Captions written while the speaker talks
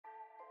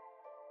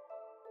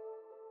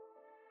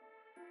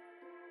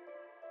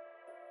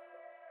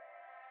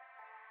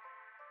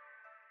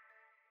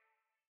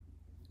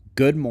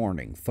Good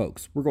morning,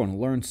 folks. We're going to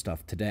learn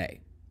stuff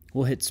today.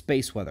 We'll hit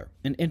space weather,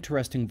 an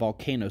interesting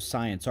volcano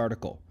science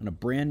article, and a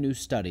brand new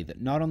study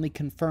that not only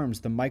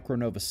confirms the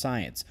micronova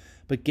science,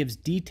 but gives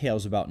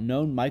details about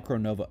known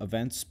micronova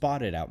events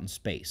spotted out in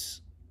space.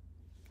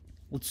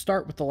 Let's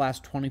start with the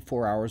last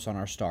 24 hours on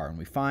our star, and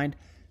we find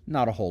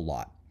not a whole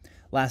lot.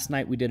 Last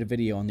night we did a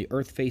video on the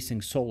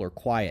Earth-facing solar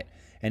quiet,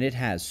 and it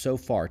has so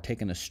far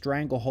taken a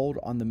stranglehold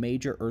on the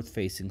major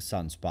Earth-facing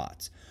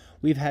sunspots.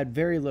 We've had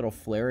very little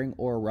flaring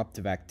or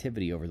eruptive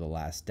activity over the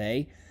last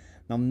day.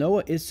 Now,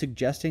 NOAA is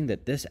suggesting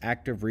that this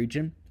active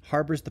region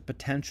harbors the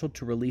potential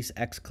to release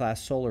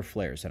X-class solar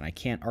flares, and I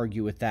can't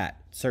argue with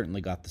that. It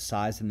certainly got the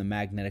size and the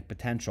magnetic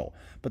potential,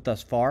 but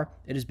thus far,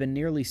 it has been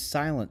nearly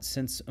silent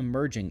since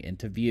emerging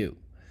into view.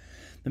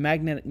 The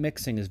magnetic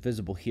mixing is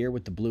visible here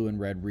with the blue and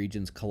red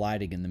regions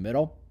colliding in the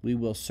middle. We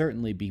will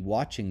certainly be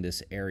watching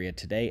this area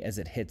today as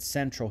it hits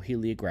central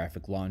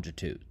heliographic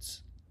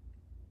longitudes.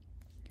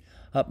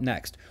 Up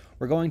next,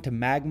 we're going to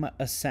magma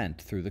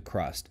ascent through the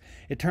crust.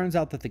 It turns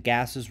out that the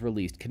gases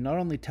released can not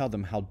only tell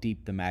them how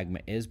deep the magma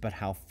is, but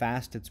how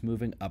fast it's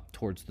moving up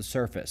towards the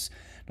surface.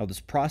 Now, this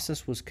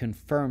process was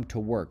confirmed to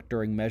work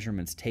during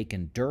measurements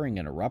taken during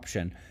an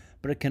eruption,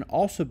 but it can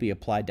also be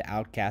applied to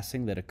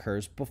outgassing that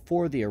occurs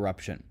before the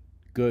eruption.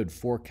 Good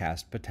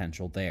forecast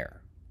potential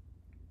there.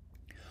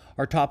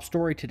 Our top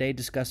story today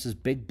discusses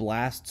big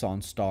blasts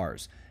on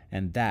stars,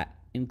 and that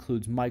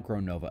includes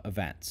micronova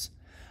events.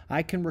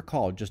 I can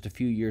recall just a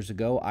few years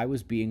ago I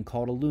was being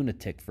called a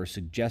lunatic for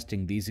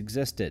suggesting these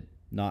existed.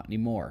 Not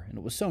anymore, and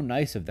it was so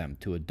nice of them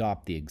to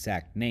adopt the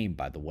exact name,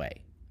 by the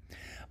way.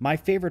 My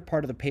favorite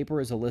part of the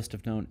paper is a list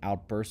of known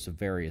outbursts of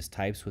various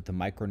types with the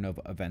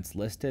micronova events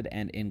listed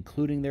and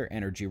including their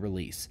energy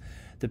release.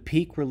 The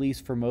peak release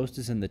for most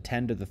is in the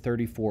 10 to the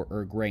 34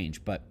 erg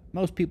range, but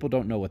most people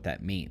don't know what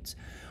that means.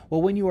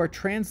 Well, when you are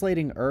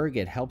translating erg,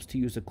 it helps to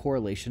use a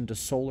correlation to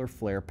solar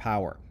flare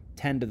power.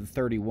 10 to the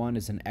 31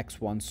 is an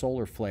X1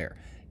 solar flare,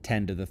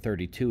 10 to the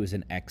 32 is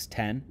an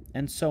X10,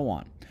 and so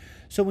on.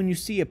 So when you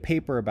see a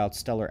paper about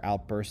stellar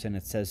outbursts and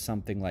it says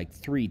something like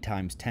 3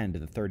 times 10 to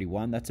the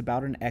 31, that's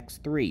about an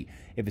X3.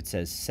 If it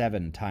says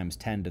 7 times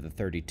 10 to the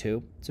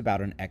 32, it's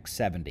about an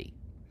X70.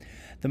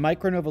 The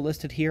micronova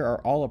listed here are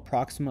all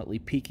approximately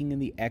peaking in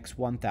the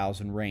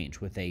X1000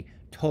 range, with a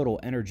total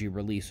energy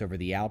release over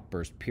the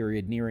outburst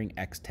period nearing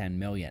X10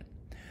 million.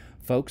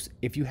 Folks,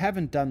 if you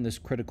haven't done this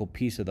critical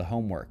piece of the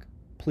homework,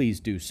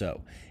 please do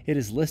so. It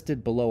is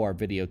listed below our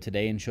video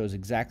today and shows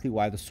exactly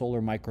why the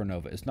solar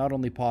micronova is not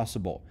only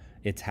possible,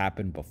 it's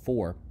happened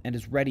before and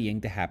is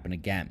readying to happen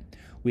again.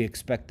 We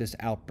expect this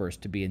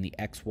outburst to be in the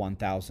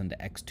X1000 to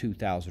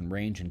X2000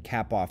 range and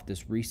cap off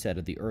this reset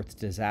of the Earth's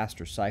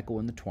disaster cycle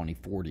in the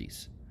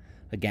 2040s.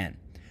 Again,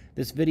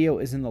 this video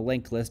is in the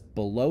link list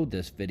below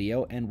this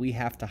video, and we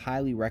have to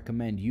highly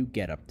recommend you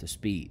get up to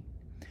speed.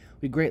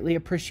 We greatly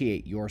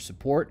appreciate your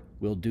support.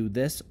 We'll do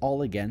this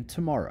all again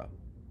tomorrow.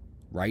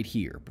 Right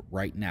here, but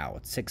right now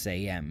at 6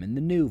 a.m. in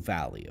the new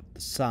Valley of the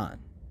Sun.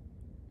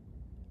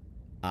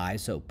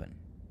 Eyes open,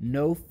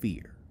 no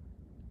fear.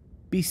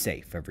 Be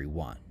safe,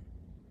 everyone.